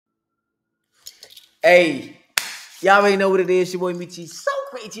Hey, y'all already know what it is. Your boy Michi, so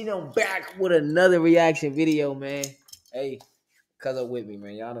crazy. Back with another reaction video, man. Hey, cuz up with me,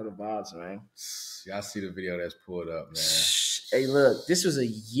 man. Y'all know the vibes, man. Y'all see the video that's pulled up, man. Hey, look, this was a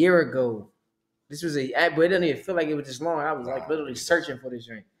year ago. But it doesn't even feel like it was this long. I was like literally searching for this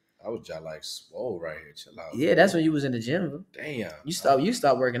drink. I was just like swole right here, chill out. Yeah, that's when you was in the gym, bro. Damn. You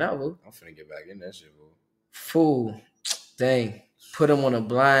stopped working out, bro. I'm finna get back in that shit, bro. Fool. Dang. Put him on a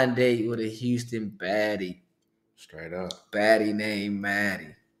blind date with a Houston baddie. Straight up. Baddie named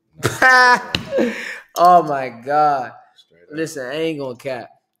Maddie. Oh my God. Listen, I ain't gonna cap.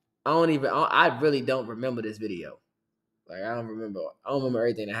 I really don't remember this video. Like I don't remember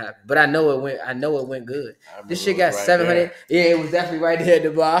everything that happened. But I know it went good. This shit got 700. Yeah, it was definitely right there at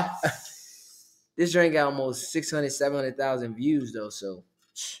the bar. This drink got almost 700,000 views though. So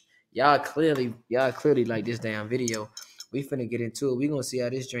y'all clearly like this damn video. We finna get into it. We gonna see how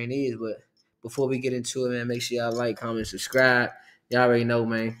this drink is, but before we get into it, man, make sure y'all like, comment, subscribe. Y'all already know,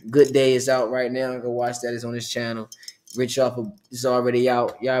 man. Good Day is out right now. Go watch that. It's on this channel. Rich Off is already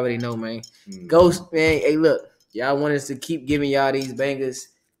out. Y'all already know, man. Ghost, man. Hey, look. Y'all want us to keep giving y'all these bangers.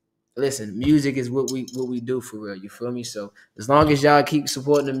 Listen, music is what we do for real. You feel me? So as long as y'all keep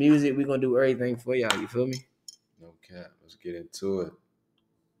supporting the music, we're gonna do everything for y'all. You feel me? No cap. Let's get into it.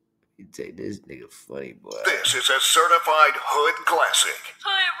 You take this nigga funny, boy. This is a certified hood classic.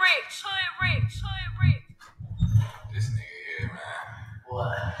 Hood rich. This nigga here, man.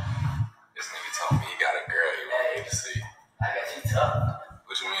 What? This nigga told me he got a girl he want me to see. I got you tough.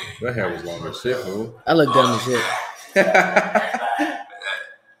 What you mean? Your hair was long as shit, fool. I look dumb as shit.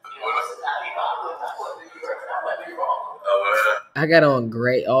 I got on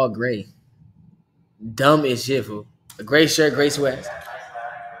gray, all gray. Dumb as shit, fool. A gray shirt, gray sweats.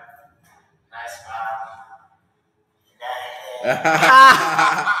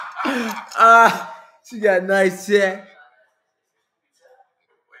 She got nice check.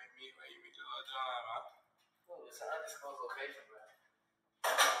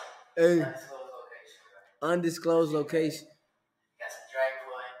 Hey, undisclosed location. Got some drag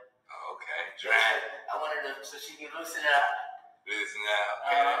boy. Oh, okay, drag. I wanted to so she can loosen it up. Listen out,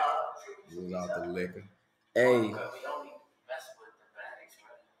 okay. Lose out the liquor. Hey. We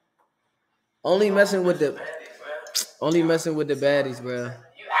only messing with the baddies, bro. Only messing with the baddies, bro. You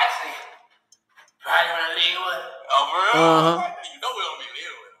actually probably want to leave with. Oh, bro. Uh-huh. You know we don't be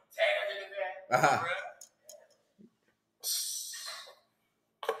leaving with him. Take a nigga back.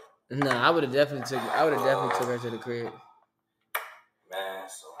 Nah, I would have definitely took her to the crib. Man,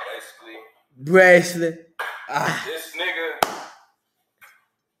 so basically, Bracelet. this nigga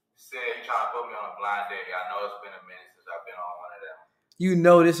said he trying to put me on a blind date. I know it's been a minute since I've been on one of them. You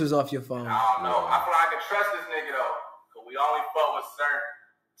know this was off your phone. I don't know. I feel like I can trust this nigga though, cause we only fuck with certain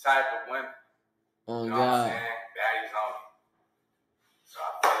type of women. Oh You know what I'm God. saying? Baddies only. So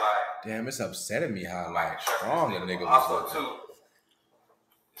I feel like damn, it's upsetting me how like strong the nigga was. Also too,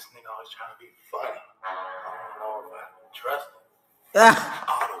 this nigga always trying to be funny. I don't know if I can trust him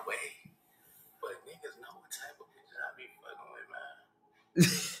all the way. But niggas know what type of bitches I be fucking with, man.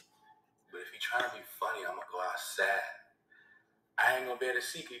 But if he trying to be funny, I'm gonna go outside. I ain't gonna be able to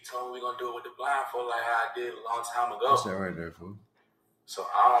see. He told me we gonna do it with the blindfold like how I did a long time ago. That's that right there, fool. So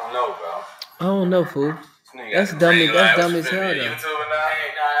I don't know, bro. I don't know, fool. That's dumb as hell, though. Hey,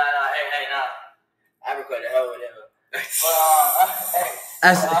 no. I record the hell with him. Hey.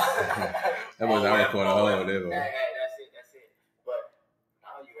 That was I recorded all of it, bro. Hey, that's it. But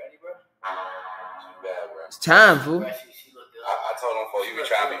now you ready, bro? She bad, bro. It's time, fool. Bro, she looked good. I told him before you be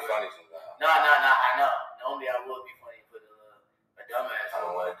trying to be funny sometimes. No, I know. Normally I would be funny, but a dumbass. I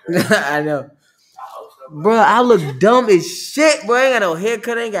don't want to. I know. I hope so, bro. Bro, I look dumb as shit, bro. I ain't got no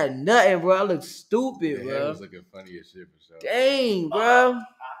haircut, ain't got nothing, bro. I look stupid, The hair bro. was looking funny as shit for sure. Dang, bro. I'm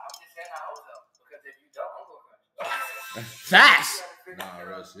just saying I hope so. Because if you don't, I'm going to Facts. Nah,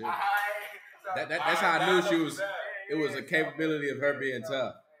 real shit. That's how I knew she was. It was a capability of her being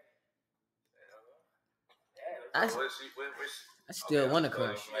tough. I still want to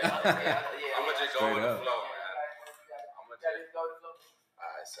crush. I'm gonna just go with the flow, man.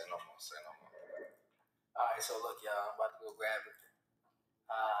 Alright, say no more. Alright, so look, y'all, I'm about to go grab it.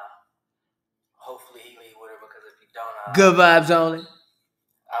 Hopefully he leave with her because if he don't, Good vibes only.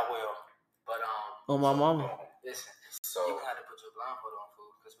 I will. But On my mama. listen, So you gonna have to put your blindfold on,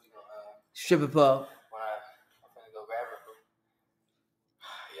 fool, because we gonna Stripper pole. when I'm gonna go grab her, fool.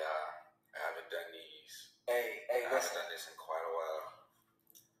 yeah, I haven't done these. Hey, I haven't listen, done this in quite a while.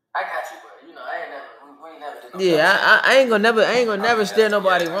 I got you, bro. You know, we ain't never did no. Yeah, I ain't gonna never steer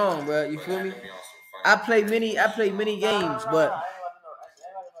nobody wrong, bro. You feel me? I play many games, but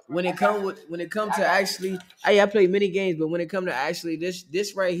when it come to actually, I play many games, but when it come to actually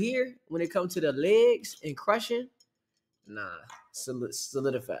this right here, when it comes to the legs and crushing, nah,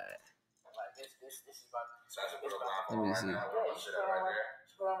 solidified. Let me see.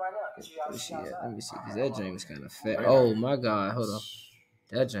 Let me see, because that joint was kind of fat. Oh my God, hold on.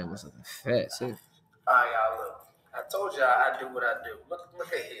 That joint was looking fat too. Alright, y'all, look. I told y'all I do what I do. Look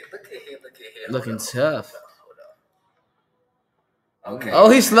at here. Look at here. Looking tough. Okay. Oh,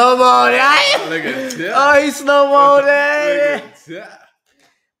 he slow mo that. Look at that. Oh, he slow mo that. Look at that.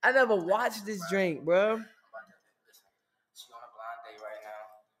 I never watched this drink, bro. She on a blind date right now.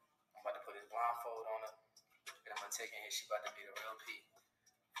 I'm about to put this blindfold on her, and I'm gonna take her here. She about to be the real P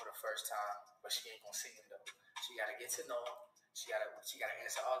for the first time, but she ain't gonna see him though. She gotta get to know him. She gotta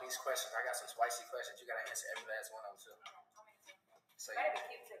answer all these questions. I got some spicy questions. You gotta answer every last one of them too. So and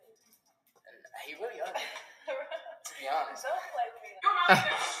he really ugly. To be honest.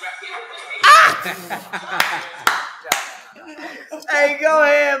 Hey, go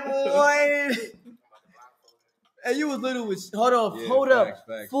ahead, boy. Hey, you was little with. Hold on, Yeah, hold facts, up,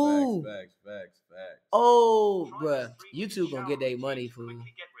 facts, fool. Facts. Oh, bruh, YouTube gonna get their money, fool.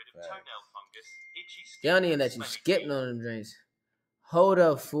 They don't even let you skip none of them drinks. Hold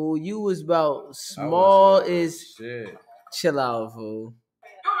up, fool. You was about small as shit. Chill out, fool.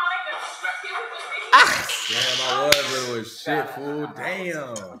 Damn, I was little as shit, fool.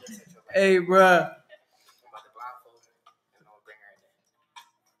 Damn. Hey, bruh. Alright,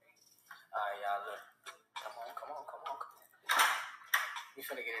 y'all, look. Come on. We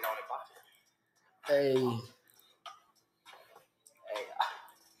finna get it on the pocket. Hey.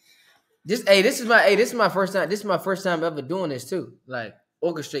 This is my first time. This is my first time ever doing this too. Like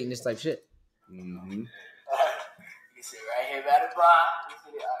orchestrating this type shit. Mm-hmm. You see right here by the bar.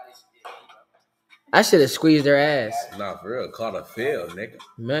 I should have squeezed her ass. Nah, for real. Caught a fail, nigga.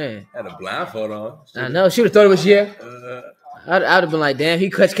 Man. Had a blindfold on. I know. She would have thought it was you. I'd have been like, damn, he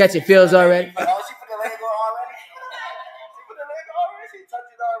catching feels already. Oh, she put the leg on already? She put the leg on already? She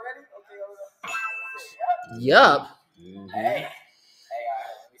touched it already? Okay, Yup. Mm-hmm. Hey,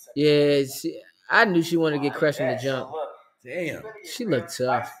 Yeah, I knew she wanted to get crushed from the jump. So look, Damn. She looked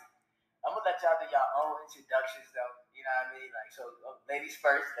tough. I'm gonna let y'all do your own introductions, though. You know what I mean? Like, so, ladies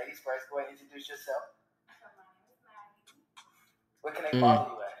first. Go ahead and introduce yourself. Where can they follow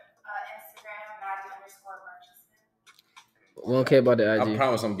you at? Instagram, Maddie_Murchison. We don't care about the IG. I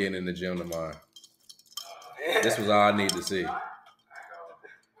promise I'm getting in the gym tomorrow. This was all I need to see.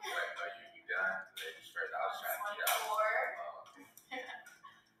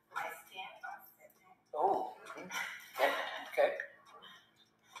 Oh, okay.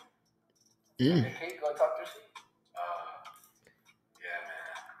 Okay, go talk to her. Yeah, man.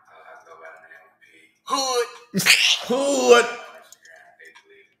 I go by the name of P. Hood.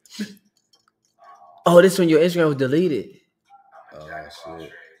 Oh, this when your Instagram was deleted. Oh,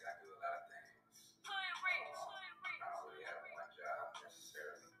 shit.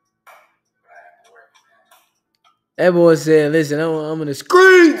 That boy said, listen, I'm in the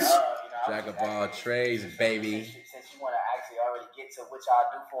streets. Jack of all trades, baby. Since you want to actually already get to what y'all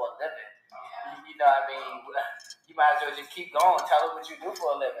do for a living, you know what I mean? You might as well just keep going. Tell her what you do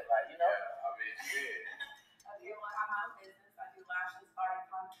for a living, like, you know? I mean, shit. I do my own business. I do lashes, body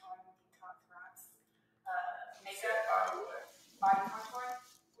contouring, detox rocks, makeup, body contouring.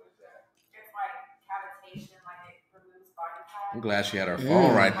 What is that? It's like cavitation, like it removes body fat. I'm glad she had her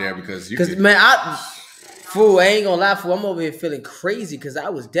phone right there because man, I ain't gonna lie, fool. I'm over here feeling crazy because I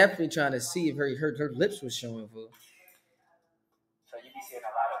was definitely trying to see if her lips was showing, fool. So you be seeing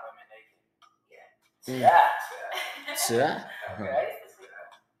a lot of women naked. Yeah. Yeah.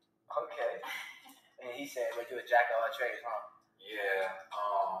 Okay. And he said, we do a jack of all trades, huh? Yeah.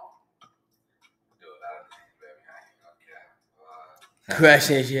 Do a lot of things, baby. I ain't gonna care.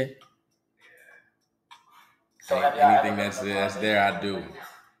 Crashing shit. So anything that's there, I do.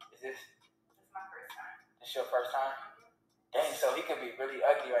 This your first time? Dang, so he could be really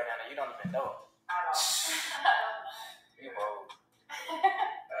ugly right now and you don't even know him. You old.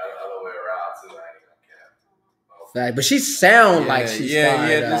 Other way around, too. I ain't gonna care. Fact, but she sound like she's fine.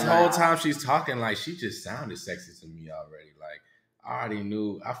 This whole time she's talking, like, she just sounded sexy to me already. Like, I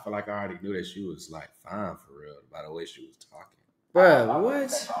feel like I already knew that she was, like, fine for real by the way she was talking. Bruh, what?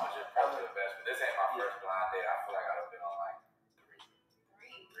 This ain't my first blind date. I feel like I've been on, like,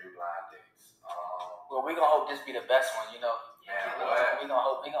 three blind dates. Well, we're gonna hope this be the best one, you know. Yeah, we're gonna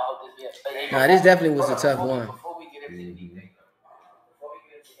hope this be a Nah, this definitely was a tough one. Before we get into anything,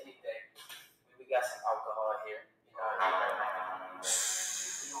 we got some alcohol here. You know,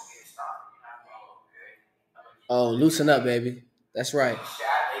 we don't get started. Oh, loosen up, baby. That's right.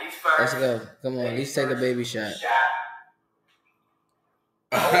 Ladies Let's go. Come on, at least take a baby shot.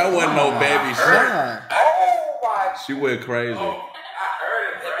 That wasn't no baby shot. Oh my! She went crazy. I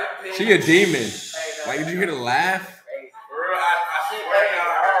heard it, bro. She a demon. Like, did you hear the laugh? Hey, bro, I swear I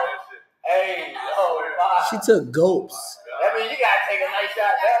heard that shit. Hey, oh my! She took gulps. That means you gotta take a nice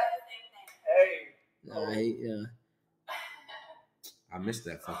shot there. Hey. Yeah. I missed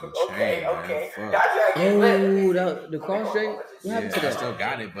that fucking chain, Okay. man. Fuck. Oh, the cross straight? What happened to Yeah, I that? still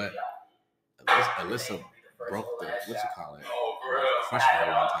got it, but Alyssa broke the, what you call it? Oh, for real. Crushed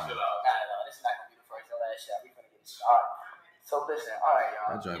her one time. No, this is not gonna be the first or last shot. We're gonna get started. So listen, all right,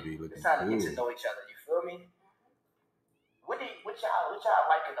 y'all. That joint be looking It's time to get to cool. know each other. You feel me? What y'all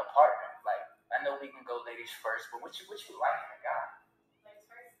like in a partner? Like, I know we can go ladies first, but what you like in a guy? Ladies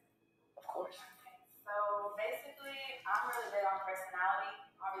first. Of course. So basically, I'm really big on personality.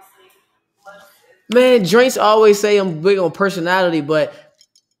 Obviously, looks is Man, drinks always say I'm big on personality, but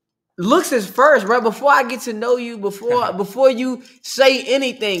looks is first, right? Before I get to know you, before you say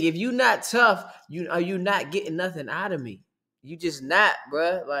anything, if you not tough, you not getting nothing out of me. You just not,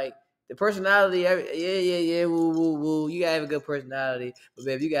 bruh. Like the personality, woo. You gotta have a good personality, but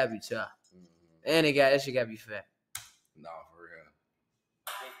babe, you gotta be tough, and that shit gotta be fat. No, for real.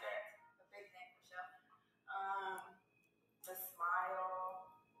 a big thing for sure. The smile,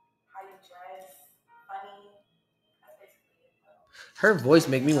 how you dress, funny. That's basically it. Her voice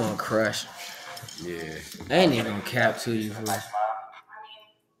make me want to crush. Yeah. I ain't even gonna cap to you. Fool. I mean,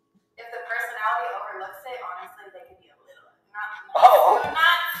 if the personality overlooks it, honestly, they could be a little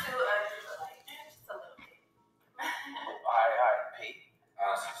not too like just a little bit. All right, Pete.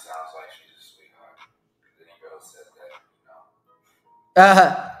 Honestly, sounds like she's a sweetheart. Any girl says that, you know,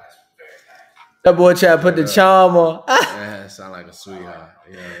 that's very nice. That boy tried to put the charm on. Yeah, sound like a sweetheart.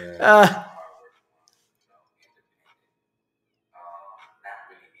 Yeah. Not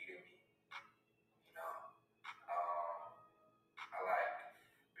really needing me, you know. I like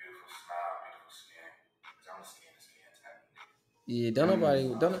beautiful smile, beautiful skin. Cause I'm a skin to skin type of nigga. Yeah, don't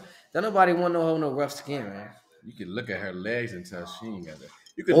nobody want no rough skin, man. You can look at her legs and tell she ain't got that.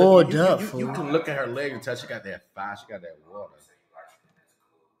 You Fool. can look at her legs and tell she got that fire. She got that water. So you like it, that's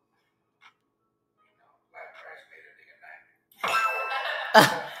cool. You know, like fresh later nigga night.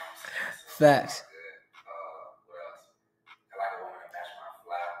 Facts. Good. What else? I like a woman that match my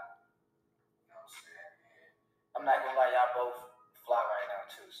fly. You know what I'm saying? And I'm not gonna lie, y'all both fly right now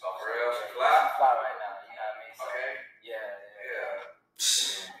too. So for real? She She fly? fly right now. You know what I mean? So, Okay. Yeah.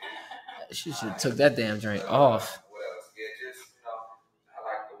 She should have took that damn drink off. What else? Yeah, just, you know, I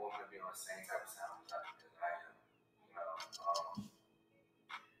like the woman to be on the same type of sound as I am. You know,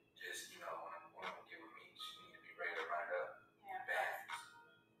 just, you know, when a woman get with me, she need to be ready to run it up. Yeah. Bands.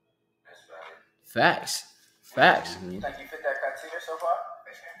 That's about it. Facts. You think you fit that criteria so far?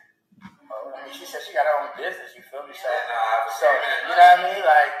 For sure. Oh, I mean, she said she got her own business. You feel me? So, Yeah, nah, I so feel you know what I mean?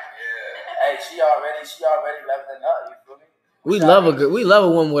 Like, Yeah. hey, she already leveling up. You feel me? We love a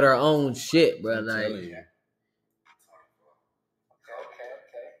woman with her own shit, bro. I'm Like, telling you.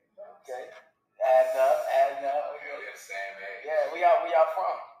 Okay. Adding up. Okay, we're the same age. Yeah, we out from.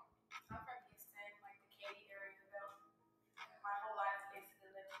 I'm from Houston, like the Katy area though. My whole life basically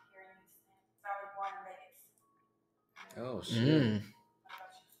lived here in Houston. So I was born in Vegas. Oh shit. What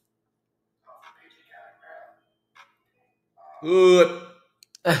about you? I'm from PG County, Maryland. Good.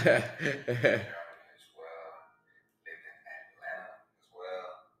 Germany as well. Lived in Atlanta as well.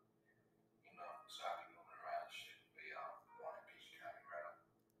 You know, so I be moving around and shit. But born in PG County, Maryland.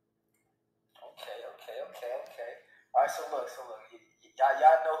 Okay. All right, so look,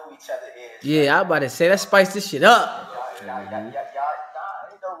 y'all know who each other is. yeah, I about to say let's spice this shit up. Y'all, you know a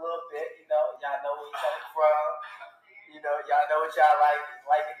little bit. You know, y'all know where each other from. You know, y'all know what y'all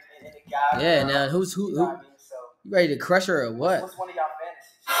like in the guy. Yeah, now who's You who? know what I mean? So, You ready to crush her or what? what's one of y'all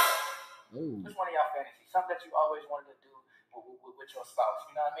fantasies? Ooh. What's one of y'all fantasies? Something that you always wanted to do with your spouse.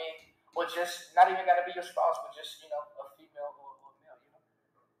 You know what I mean? Or just not even gotta be your spouse, but just a female or a male. You know?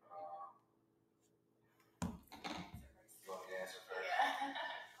 You want me to answer first?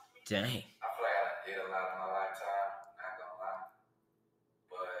 Dang. I feel like I did a lot in my lifetime, not gonna lie.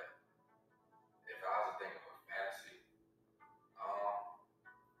 But if I was to think of a fantasy,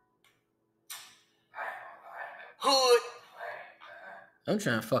 I ain't gonna lie, I ain't never Hood. playing, man. I'm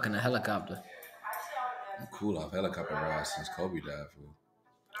trying to fuck in a helicopter. Actually, I would I'm cool off helicopter rides since Kobe died, fool.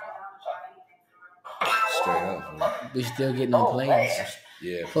 try anything for real. Straight up, fool. We still getting on planes.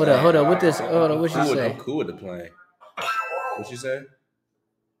 Yeah. Hold up. What this? Hold on. What she I'm say? cool with the plane. What she say? Actually,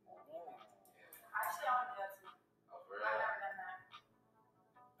 I would do that too. I've never done that.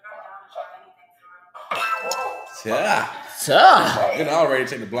 But I'm down to try anything for real. Yeah. tough. You know, I already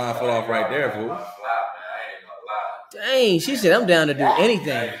take the blindfold off right there, fool. Dang, she said I'm down to do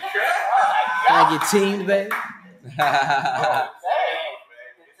anything. Can I get teamed, baby?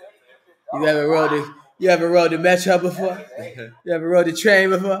 You ever rode the metro before? You ever rode the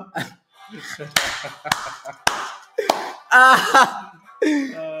train before?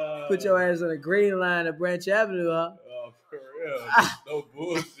 Put your ass on the green line of Branch Avenue, huh? Oh, for real. No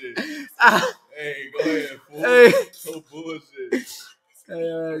bullshit. Hey, go ahead, fool. No bullshit.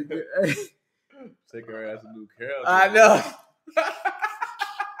 Take her ass to New Carroll. I know.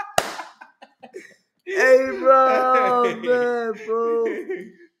 Hey, bro, man, bro.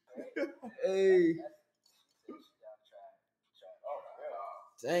 Hey.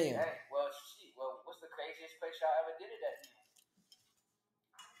 Damn. Well, what's the craziest place y'all ever did it at?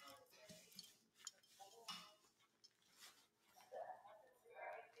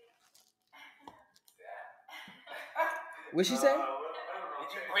 What'd she say?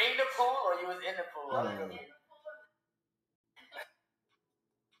 Did you bring the pool or you was in the pool?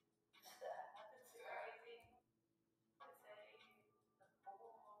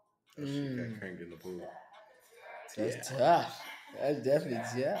 She got cranked in the pool. That's tough. That's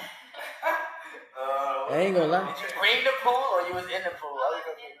definitely tough. I ain't gonna lie. Did you bring the pool or you was in the pool? I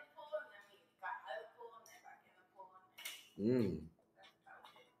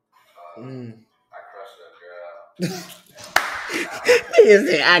crushed that girl. He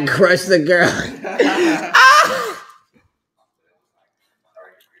said, I crushed the girl.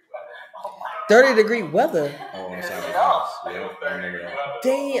 30-degree weather. Oh, inside the house. Yeah, I remember that.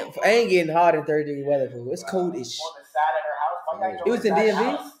 Damn, I ain't getting hot in 30-degree weather, fool. It's cold as shit. It was in DMV?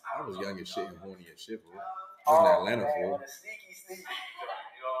 I was young as shit and horny as shit, fool. I was in Atlanta, fool.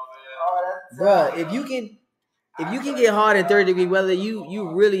 Bruh, if you can get hard in 30-degree weather, you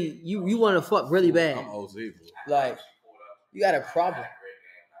want to fuck really bad. I'm OZ, fool. Like, you got a problem.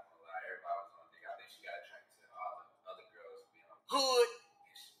 Hood.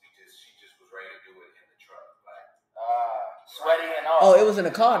 She just was ready to do it in the truck, sweaty and all. Oh, it was in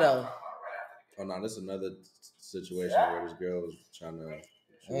the car though. Oh no, this is another situation where this girl was trying to.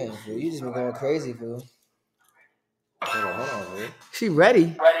 Man, fool, you just been going crazy, fool. Hold on, fool. She ready.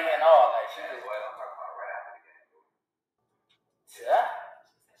 Ready and all, like she was. Yeah.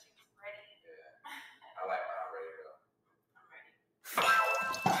 I like my ready to go.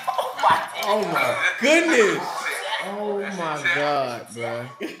 Oh my goodness. Oh my god, bro.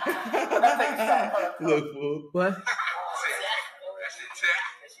 Look, fool. What?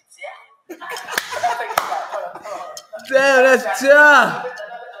 Damn, that's tough.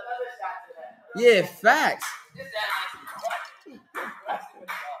 Yeah, facts.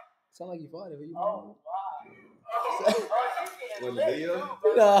 Sound like you fought it. Oh, What, the video?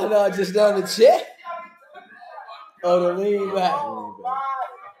 No, just on the chair. Oh, the lean back.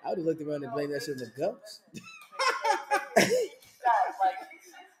 I would have looked around and blamed that shit on the ghost. She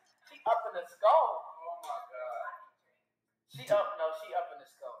up in the skull. Oh my god. She up in the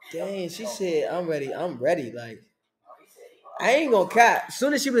skull. Dang, she said, I'm ready. Like, I ain't gonna cap. As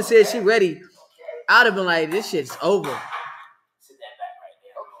soon as she would have said she ready, I'd have been like, this shit's over. Sit that back right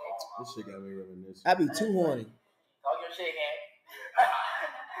there. Okay. This shit got me reminiscing. I'd be too horny. Talk your shit, man.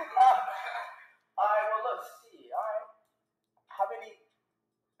 Alright, well look, see, alright. How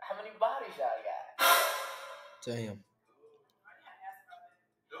many bodies y'all got? Damn.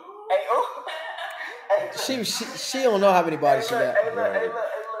 Hey, oh. She don't know how many bodies she got. Hey, look.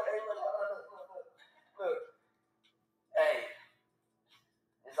 Hey,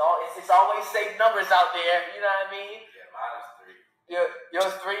 it's always safe numbers out there. You know what I mean? Yeah, mine is 3.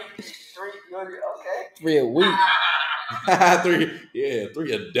 Yours 3. Okay. 3 a week.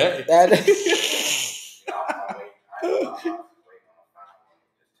 3 a day.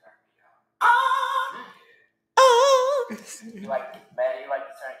 You like to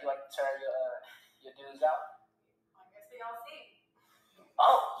turn your dudes out? I guess we don't see.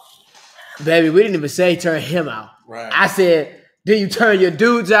 Oh. Baby, we didn't even say turn him out. Right. I said, do you turn your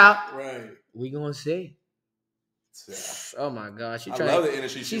dudes out? Right. We gonna see. Yeah. Oh my God, I love the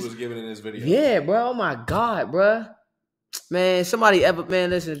energy she was giving in this video. Yeah, bro. Oh my God, bro. Man,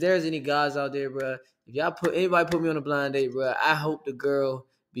 listen, if there's any guys out there, bro, if anybody put me on a blind date, bro, I hope the girl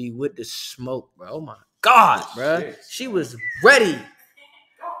be with the smoke, bro. Oh my God, bro. Shit. She was ready. Oh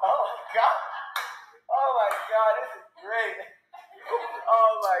my God, this is great.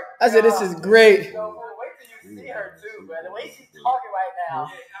 Oh my God. I said, this is great. Yo, wait till you see her too, bro. The way she's talking right now,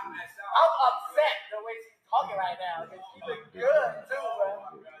 I'm upset the way she's talking right now. She looks good too, bro.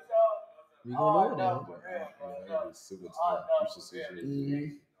 We gonna do it now. For real, bro. That is super tough. You should see it.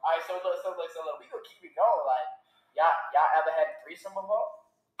 All right, so look, we gonna keep it going. Like y'all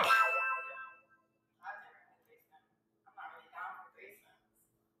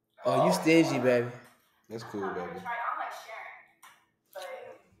Oh, you stingy, baby. That's cool, I'm baby. like sharing,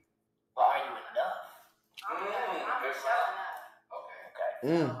 but are you enough? I'm just showing up. Okay. So,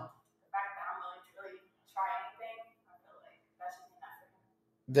 the fact that I'm willing to really try anything, I feel like that's just enough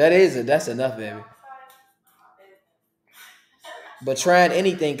for him. That's enough, baby. Besides, my business. But trying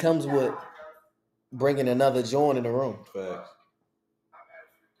anything comes with bringing another joint in the room. Facts. I've had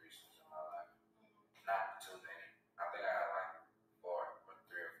a few threesomes in my life. Not too many. I think I had like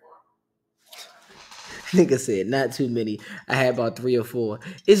 3 or 4. Nigga said not too many. I had about 3 or 4.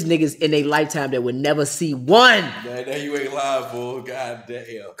 It's niggas in a lifetime that would never see one. Man, that you ain't lying, fool. God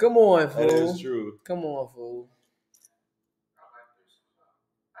damn. Come on, fool. That is true. Come on, fool. I like threesomes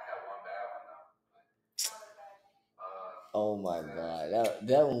though. I had one bad one though. Oh my god,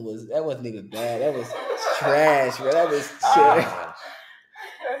 that was nigga bad. That was trash, bro. That was trash.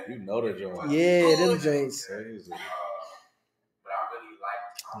 You know the joint. Yeah, them drinks. Crazy. But I really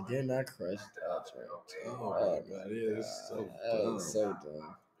liked. And then I crushed that drink. Oh my god, it is so That dumb. was so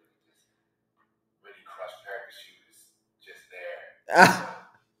dumb. Really crushed her because she was just there. Ah.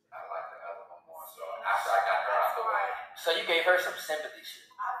 I like the other one more. So after I got her out the way, So you gave her some sympathy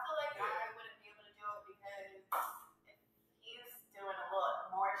shit. I feel like I wouldn't be able to do it because if he's doing a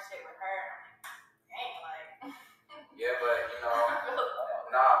little more shit with her, dang, like. yeah, but you know,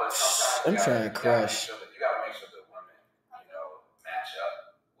 nah, but sometimes I'm trying to crush. You gotta make sure the women, you know, match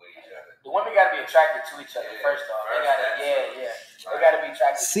up with each other. The women gotta be attracted to each other first off. They gotta, they gotta be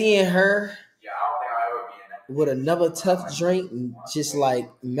attracted. Seeing her Yeah, I don't think I'll ever be in that. with another tough drink and just like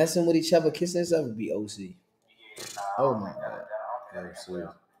messing with each other, kissing and stuff would be OC. Oh my god.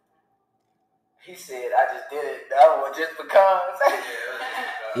 Absolutely. He said, "I just did it. That one just because."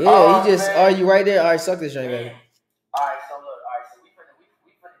 Yeah, you just are you right there? All right, suck this drink, baby. All right, so we finna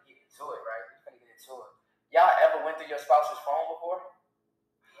get into it, right? We finna get into it. Y'all ever went through your spouse's phone before?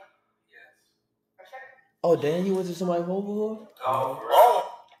 Yes. For sure. Oh damn, you went to somebody's home before? Oh,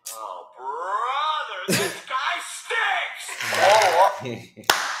 brother, this guy stinks!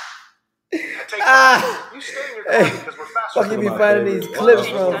 Ah! You stay in your car because we're fast. Fuck you be finding these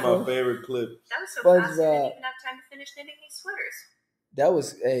clips One from. of my favorite clips. That was so SpongeBob. fast, I didn't even have time to finish knitting these sweaters. That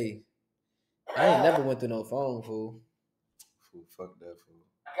was I ain't never went through no phone, fool. Fool, fuck that fool.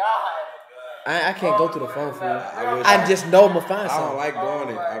 God. I can't go through the phone, fool. I I just know I'ma find I don't something. like doing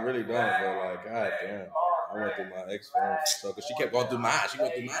it. I really don't, bro. Like, god damn. I went through my ex phone so because she kept going through mine. She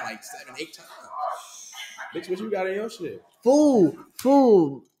went through mine like 7, 8 times. Bitch, what you got in your shit? Fool.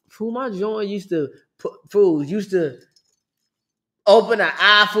 My joint used to open an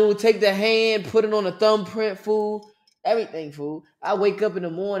eye, fool, take the hand, put it on a thumbprint, fool. Everything, fool. I wake up in the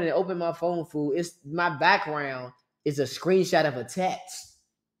morning and open my phone, fool. It's my background is a screenshot of a text.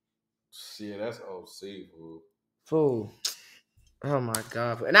 Shit, that's OC, fool. Fool. Oh my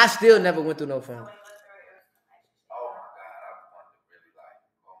god. And I still never went through no phone. Oh my god, I wanted to really like.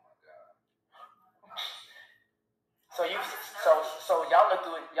 Oh my god. So y'all looked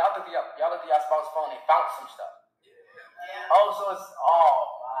through y'all spouse's phone and found some stuff. Yeah. Oh, so it's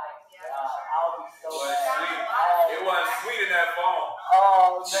my god. I'll be so It wasn't sweet in that phone.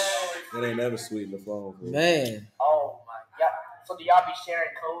 Oh man. It ain't never sweet in the phone, fool. Man. Oh my god. So do y'all be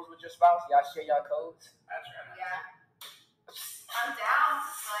sharing codes with your spouse? Y'all share y'all codes? I try not to. Yeah. I'm down.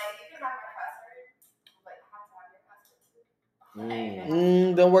 Like, you can have my password. But I have to have your password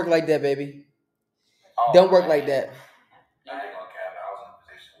too. Don't work like that, baby. Oh, Don't work like that. I ain't gonna cap. I was in a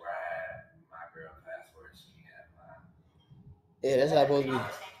position where I had my girl password. She had mine. Yeah, that's how it's supposed to be.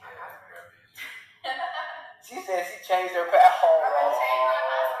 She said she changed her password. I'm gonna change my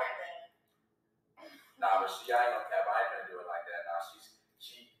password then. Nah, but I ain't gonna cap. I ain't gonna do it like that. Nah,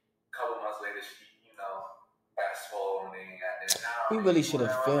 she a couple months later, she, you know, got swollen and got this. We really should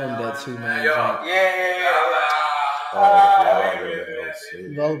have filmed that too, man.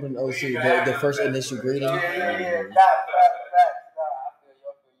 Relevant OC, the first initial greeting. I feel you. Yeah,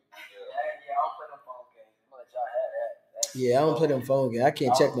 I'm playing the phone game. I'm gonna let y'all have that. Yeah, I don't play them phone games. I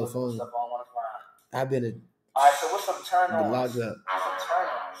can't check no phone. I've been Alright, so what's some turn-ons? locked up. Some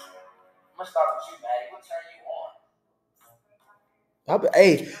turn-ons. I'm gonna start with you, Maddie. What turn you on?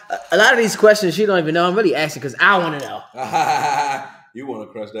 Hey, a lot of these questions she don't even know. I'm really asking because I want to know. You want to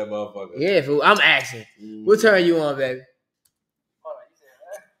crush that motherfucker? Yeah, fool. I'm asking. What turn you on, baby? Hold on, you said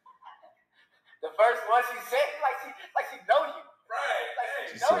what? The first one she said, like she know you. Right.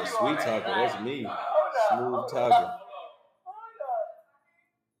 Like She know said, you "Sweet already. talker, that's me. Hold Smooth talker."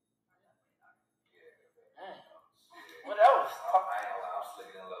 What else? I ain't gonna lie, I'm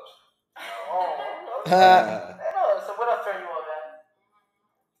slicking in lotion. So what else turn you on, man?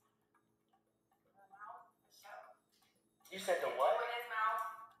 You said the what? With his mouth.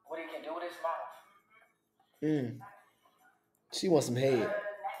 What he his mouth. She wants some head.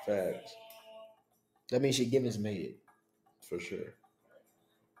 Facts. That means she giving some head. For sure. If I'm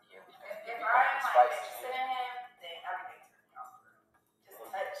like interested in him, then everything's just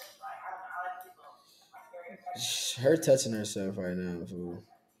touch. Like I don't know. I like people. Like very affectionate. Her touching herself right now, fool.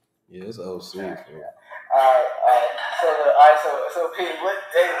 Yeah, it's OC. Fool. So P, what?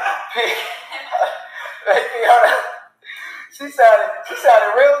 P, hold on. She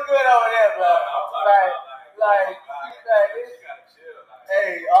sounded real good over there, bro. Like,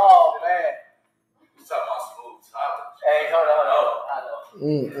 hey, oh man. You talking about smooth talk? Hey, hold on. Oh,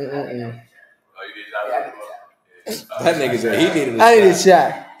 you did that? That nigga said he needed a I need a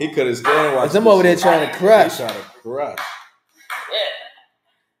shot. shot. He could have stand watched. I'm over there trying to crush. He trying to crush.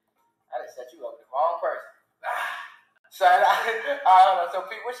 Yeah. I just set you up with the wrong person. So, hold on. So,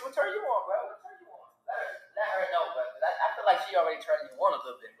 Pete, which turn you on, bro? What turn you on? Let her know, bro. I feel like she already turned you on a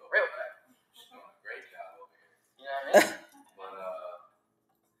little bit, but real quick. She's doing a great job over here. You know what I mean? But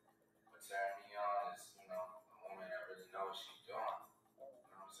what turned me on is, a woman that really knows what she's doing. You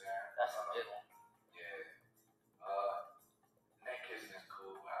know what I'm saying? That's a good one. Yeah. Neck kissing is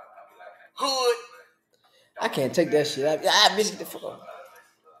cool. I'll be like that. Hood. I can't take that shit. Bitch, get the fuck off.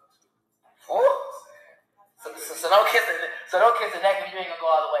 So don't kiss the neck if you ain't gonna go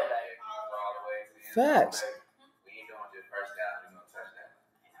all the way, baby. Facts. We ain't doing just first down. We gonna touch down.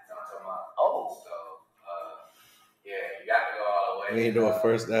 You know what I'm talking about? Oh. So, yeah, you got to go all the way. We ain't doing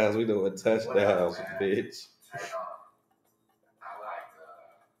first downs. We doing touchdowns, bitch. Turn on.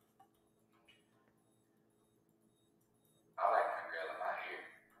 I like my girl in my ear.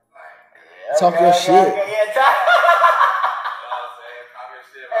 Like, Talk your shit. you know what I'm saying? Talk your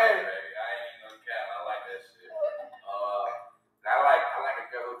shit, baby. I ain't even gonna cap. I like that shit. And I like a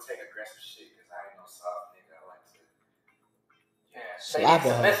girl who take aggressive shit because I ain't no soft nigga. I like to. Yeah. Slap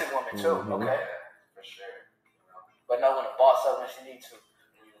her. Submissive woman too. Mm-hmm. Okay. Yeah, for sure. But know when to boss up when she needs to.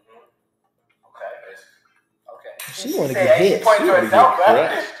 Okay. Okay. She want to get hit. She pointing to herself, bro. Oh,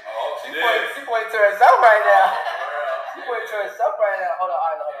 She pointing to herself right now. She pointing to herself right now. Hold on.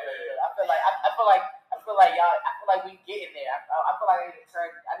 All right. I feel like we getting there. I feel like I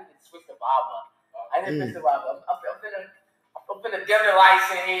need to switch the vibe up. I need to switch the vibe up. I'm finna dim the lights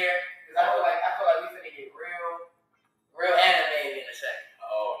in here because I feel like we finna get real animated in a second.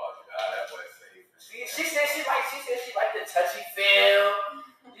 Oh my God, that boy's safe. She said she like the touchy feel.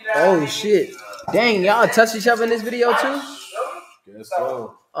 You know Oh shit! Dang, y'all touch each other in this video too? Guess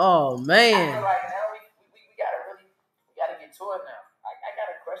so. Oh I man. feel like now we gotta get to it now. I got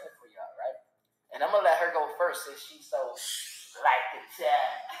a question for y'all, right? And I'm gonna let her go first since she's so like the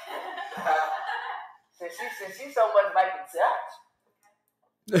touch. since she's so much like the touch.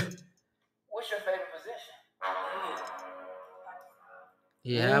 What's your favorite position?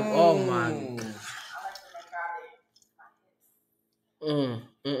 Yeah. Oh my. I like to make my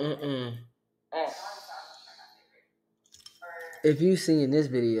hips. If you seen this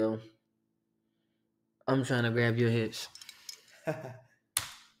video, I'm trying to grab your hips.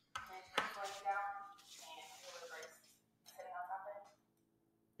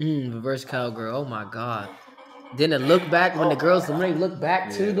 Reverse cowgirl. Oh my god. Then the look back when they look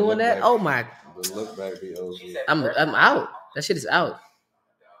back too doing that. Back. Oh my. The look back be OG. I'm out. That shit is out.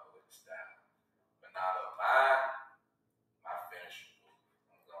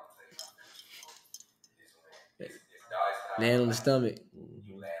 Land on the stomach.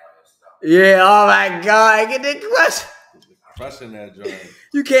 Yeah, oh my god, get the crush. Crushing that joint.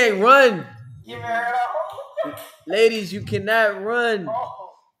 You can't run. You ever heard of Ladies, you cannot run. A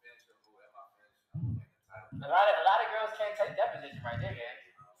lot of girls can't take that position right there, man.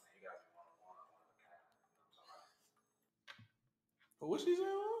 What she saying?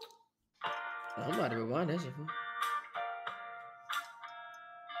 I'm about to rewind that shit.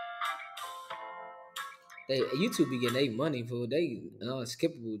 YouTube be getting their money for they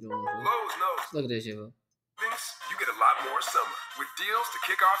skippable joint. Lowe's knows Look at this shit. Fool. you get a lot more summer with deals to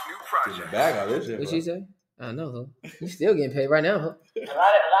kick off new Get projects. the bag out of this shit. What Bro. she say? I know, huh? You still getting paid right now, huh? A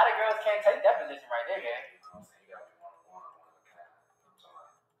lot of girls can't take that position right there, man.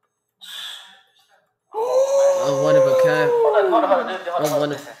 I'm one of a kind. Hold on. I'm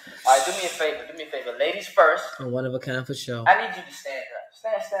one of. All right, do me a favor. Ladies first. I'm one of a kind for sure. I need you to stand up.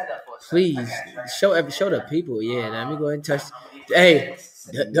 Stand up for a second. Please show the people. Yeah, let me go ahead and touch. Hey,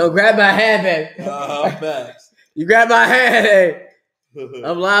 don't grab my hand, baby. Facts. You grab my hand, hey.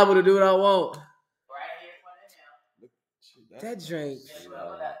 I'm liable to do what I want. Right here for them. That drink,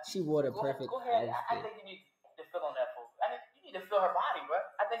 she wore the perfect Go ahead. I outfit. think you need to feel on that fool. You need to feel her body, bro.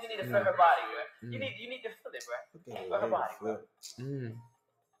 I think you need to feel her body, bro. You need to feel it, bro. Feel her body, bro.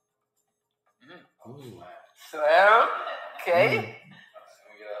 Slam. Okay.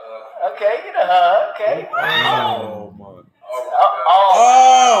 Okay, get a hug. Okay. Oh my.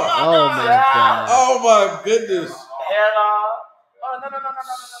 Oh my God. Oh my goodness. Hell no. Oh no.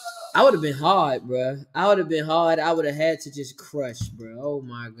 I would have been hard, bro. I would have been hard. I would have had to just crush, bro. Oh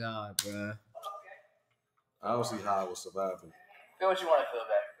my God, bro. I don't see how I was surviving. Feel what you want to feel back.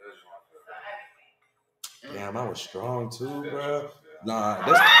 Damn, I was strong too, bro. Nah,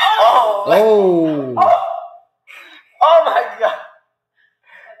 that's. Oh my God.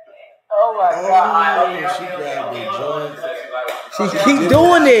 Oh my God. She grabbed the joint. She keep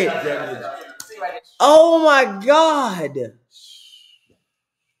doing it. Oh my God.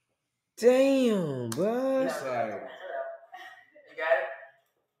 Damn, bro. It's like, You got it?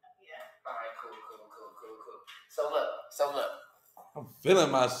 Yeah. Alright, cool. So look. I'm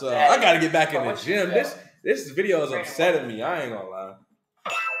feeling myself. I gotta get back in the gym. This video is upsetting me. I ain't gonna lie.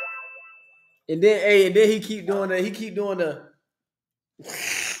 And then he keep doing the.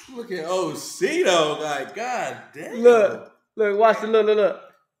 Look at OC though. Like, God damn. Look, watch the look. That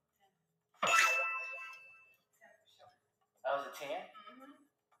was a 10?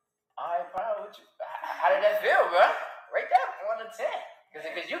 Alright, bro. How did that feel, bro? Rate that 1 to 10. Because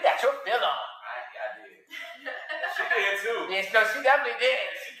you got your feel on. I did. She did too. Yeah, no, she definitely did.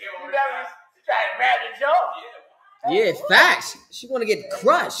 She tried to grab the jaw. Yeah, facts. She want to get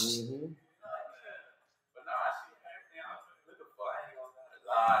crushed. Mm-hmm. But nah, she look at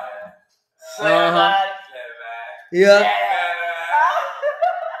I ain't Slam gonna lie. Yeah.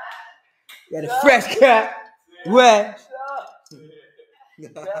 Got a fresh cat. Wet.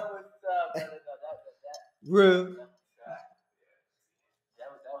 That was Real. that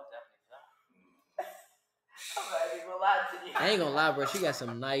was definitely tough. I'm not even gonna lie to you. I ain't gonna lie, bro. She got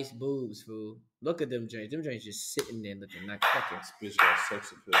some nice boobs, fool. Look at them joints. Them joints just sitting there looking like fucking. Bitch got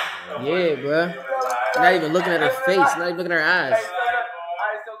sex appeal. Man. Yeah, bro. Not even looking at her face. Not even looking at her eyes.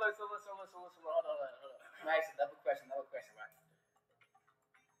 Alright, so look. Hold on. Nice, another question, right?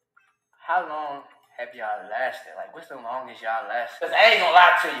 How long have y'all lasted? Like, what's the longest y'all lasted? Because I ain't gonna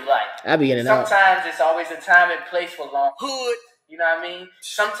lie to you, like, I be getting out. sometimes it's always a time and place for long hood. You know what I mean?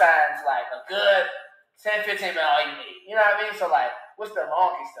 Sometimes, like, a good 10, 15 minutes all you need. You know what I mean? So, like, what's the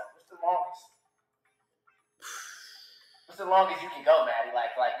longest stuff? What's the longest you can go, Maddie?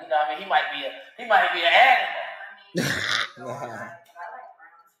 Like, you know what I mean? He might be an animal.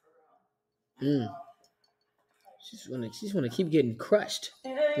 She's wanna keep getting crushed.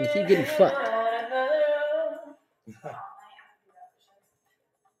 And keep getting fucked.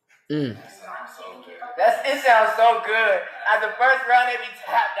 It sounds so good. At the first round, they be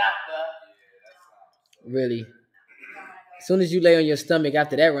tapped out, bro. Really. As soon as you lay on your stomach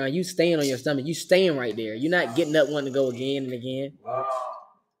after that round, you staying on your stomach. You staying right there. You're not getting up wanting to go again and again. I'm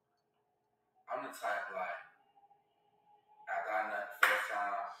the type, like, after I nut the first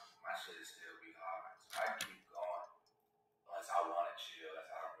time, my shit is still be hard. So I keep going. Unless I want to chill,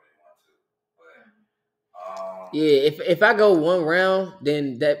 that's how I really want to. But, yeah, if I go one round,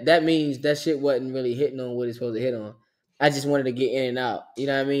 then that means that shit wasn't really hitting on what it's supposed to hit on. I just wanted to get in and out. You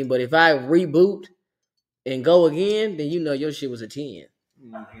know what I mean? But if I reboot and go again, then you know your shit was a 10. Mm-hmm. You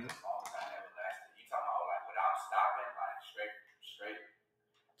talking about like without stopping, like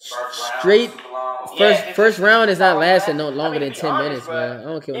straight First round is not lasting no longer than 10 minutes, bro. I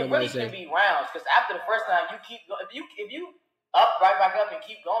don't care what nobody say. It really can say. be rounds because after the first time you keep going. If you up right back up and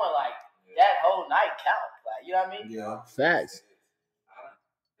keep going, like that whole night counts. Like, you know what I mean? Yeah. Facts.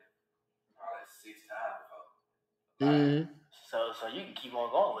 Probably 6 times before. Mm-hmm. So you can keep on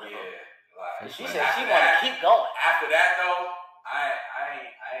going with it. Yeah. Like, she said she want to keep going. After that though, I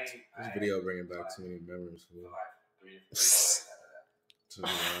ain't. This video bringing back too many memories for me. Like 3 days after that. To be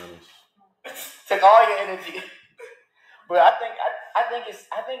honest. Take all your energy. But I think it's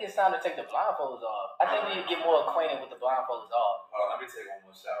time to take the blindfolds off. I think we need to get more acquainted with the blindfolds off. Hold on, let me take one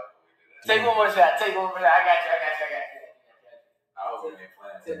more shot before we do that. Take one more shot. I got you. I was in there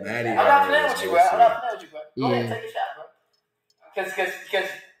playing. I'm not playing with you, bro. Go ahead, take a shot, bro. Because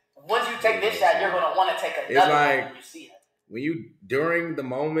once you take this shot, you're gonna want to take another one when you see it. When you during the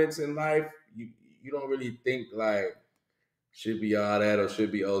moments in life, you don't really think like should be all that or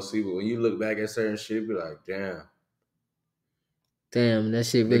should be OC, but when you look back at certain shit, be like, damn, that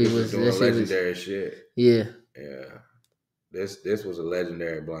shit really was doing legendary shit. Yeah. This was a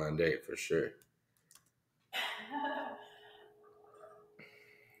legendary blind date for sure.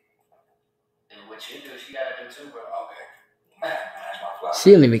 And what you do, she gotta do too, bro. Okay.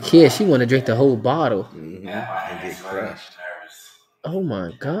 She don't even care. She want to drink the whole bottle. Mm-hmm. And get crushed. Oh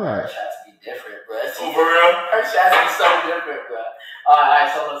my God. Her shots be different, bro. For real? Her shots be so different, bro. All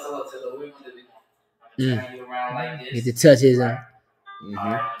right. So look. We gonna do. Turn you around like this. Get the touches on.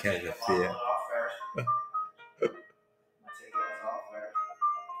 Catch the fear. Off first. I'm gonna take yours off first.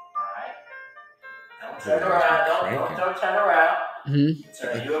 All right. Don't turn around. Don't turn around.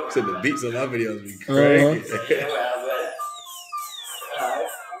 Turn you around. So the beats on my videos be crazy. Turn you around, buddy. All right.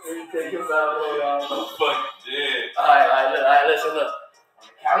 Let me take your side. No fucking shit. All right. Listen, look. On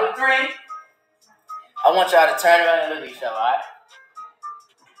the count of 3, I want y'all to turn around and look at each other. All right.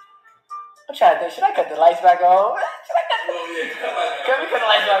 I'm trying to think. Should I cut the lights back on? Should I cut the lights back on? Can we cut the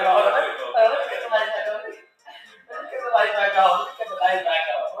lights back on? Let me cut the lights back on.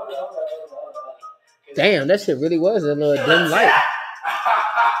 Hold on. Damn, that shit really was a little dim light.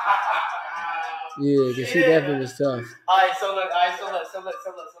 Yeah, because she definitely was tough. All right, so look.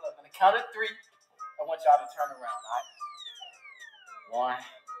 On the count of 3, I want y'all to turn around. All right. 1,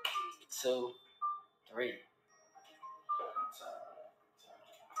 2, 3.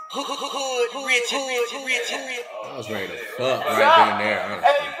 I was ready to fuck right then and there,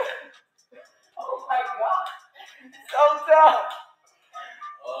 honestly. Oh my God. So tough.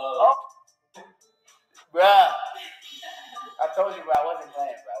 Oh. Bruh. I told you, bro, I wasn't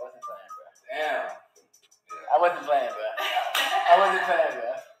playing, bro. Damn. I wasn't playing, bro.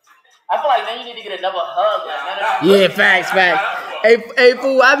 I feel like then you need to get another hug. Yeah, facts. Hey,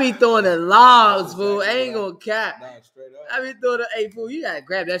 fool, I be throwing the logs, fool. I ain't gonna cap. Nah, straight up. I be throwing the, hey, fool, you gotta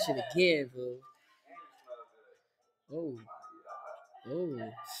grab that shit again, fool. Oh.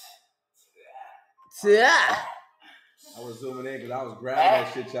 Yeah. I was zooming in because I was grabbing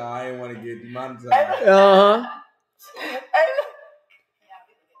that shit, y'all. I didn't want to get demonetized.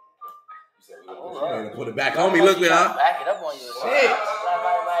 Put it back on me. Look, y'all. Back it up on you. Shit.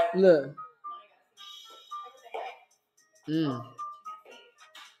 Look.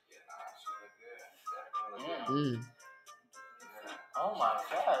 Oh my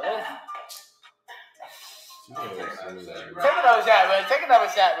God. Take another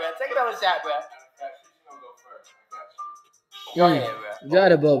shot, bro. Go ahead, bro. Dry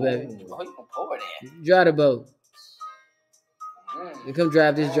the boat, baby. Oh, you can pour it in. Dry the boat. And come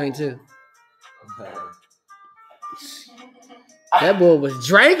drive this joint too. That boy was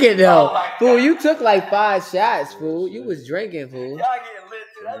drinking though. Fool, you took like 5 shots, fool. You was drinking, fool. Y'all getting lit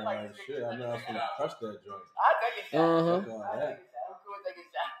too. That's like shit. I know I was gonna crush that joint. I'll take a shot. Uh-huh. I'm cool with taking a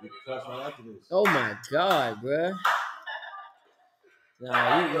shot. We can crush right after this. Oh my God, bruh.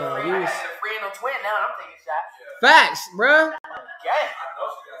 Nah, you was Free and no twin now, and I'm taking a shot. facts, bruh. Okay.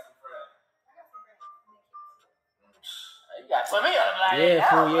 You got put me on the line. Yeah,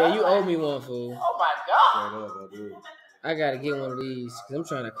 fool. Yeah, you owe me one, fool. Oh my God. Straight up, I do. I gotta get one of these because I'm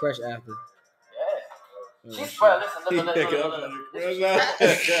trying to crush after. Yeah. She's bro, listen. Straight up. You know what I mean? She like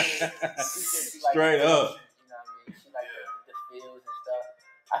the feels and stuff.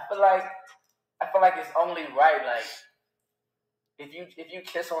 I feel like it's only right, like if you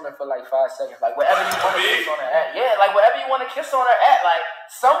kiss on her for like 5 seconds, like wherever you want to kiss on her at, like wherever you want to kiss on her at, like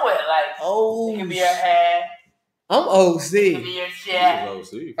somewhere, like it could be her hand. I'm OC. It could be your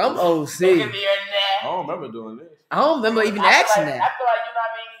chest. I'm OC. It could be your neck. I don't remember doing this. I don't remember even asking that. I feel like, you know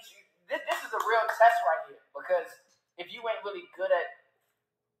what I mean? This is a real test right here. Because if you ain't really good at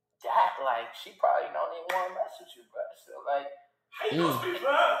that, like, she probably don't even want to mess with you, bro. So, like, and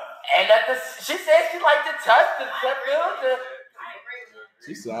she said she like to touch the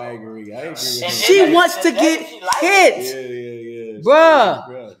She said, I agree. She wants to get hit. Yeah.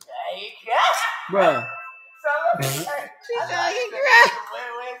 Bruh. Bruh. She's trying to get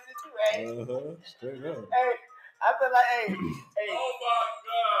Win-win situation. Straight up. Hey, I feel like, hey. Oh my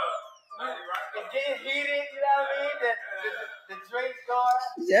God. It's getting heated, you know what I mean? The drink's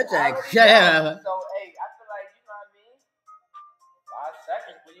going. Shut up. So, hey, I feel like, you know what I mean? 5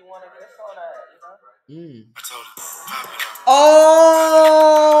 seconds, but you want to kiss on that, you know?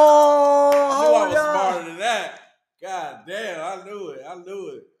 Oh, I knew I was smarter than that. God damn, I knew it.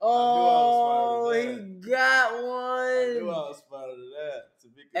 Oh, he got one. I knew I was smarter than that.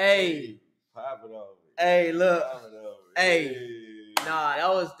 Hey. Pop it over. Hey, look. Pop it over. Hey.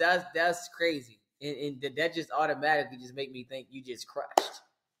 Nah, that's crazy. And that just automatically just make me think you just crushed.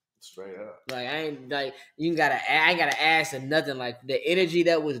 Straight up. Like I ain't like I ain't gotta ask or nothing. Like the energy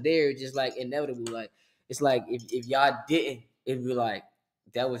that was there, just like inevitable. Like it's like if y'all didn't, it'd be like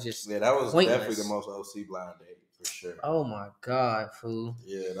that was just that was pointless. Definitely the most OC blind date for sure. Oh my God, fool.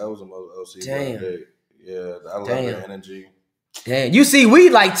 Yeah, that was the most OC blind date. Yeah, I love the energy. Damn, you see, we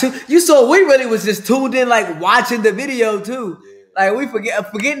really was just tuned in, like watching the video too. Yeah. Like we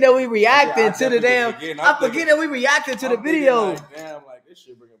forgetting that we reacted to the damn. I forget that we reacted to the video. Like, damn, like This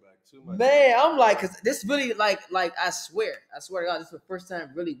shit bringing back too much. Man, I'm like, cause this really like I swear to God, this is the first time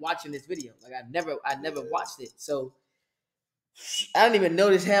really watching this video. Like I never watched it, so I didn't even know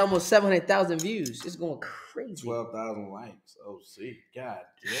this had almost 700,000 views. It's going crazy. 12,000 likes. OC. God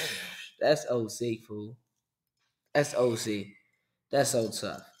damn. That's OC, fool. That's OC. That's so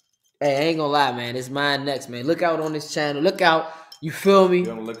tough. Hey, I ain't gonna lie, man. It's mine next, man. Look out on this channel. Look out. You feel me? Be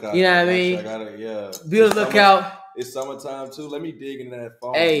on the lookout. You know what I mean? I gotta, yeah. Be on the lookout. It's summertime too. Let me dig into that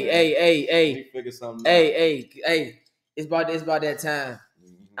phone. Hey. Let me figure something out. Hey. It's about that time.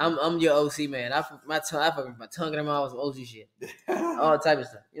 Mm-hmm. I'm your OC, man. I fucking my tongue in my mouth was some OC shit. All type of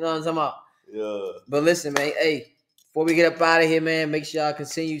stuff. You know what I'm talking about? Yeah. But listen, man. Hey, before we get up out of here, man, make sure y'all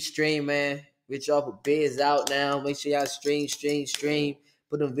continue stream, man. Get y'all put bids out now. Make sure y'all stream.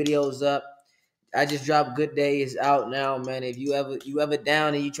 Put them videos up. I just dropped Good Day is out now, man. If you ever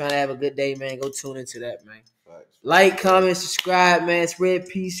down and you trying to have a good day, man, go tune into that, man. Facts. Like, comment, subscribe, man. Spread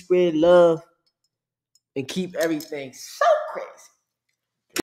peace, spread love, and keep everything so crazy.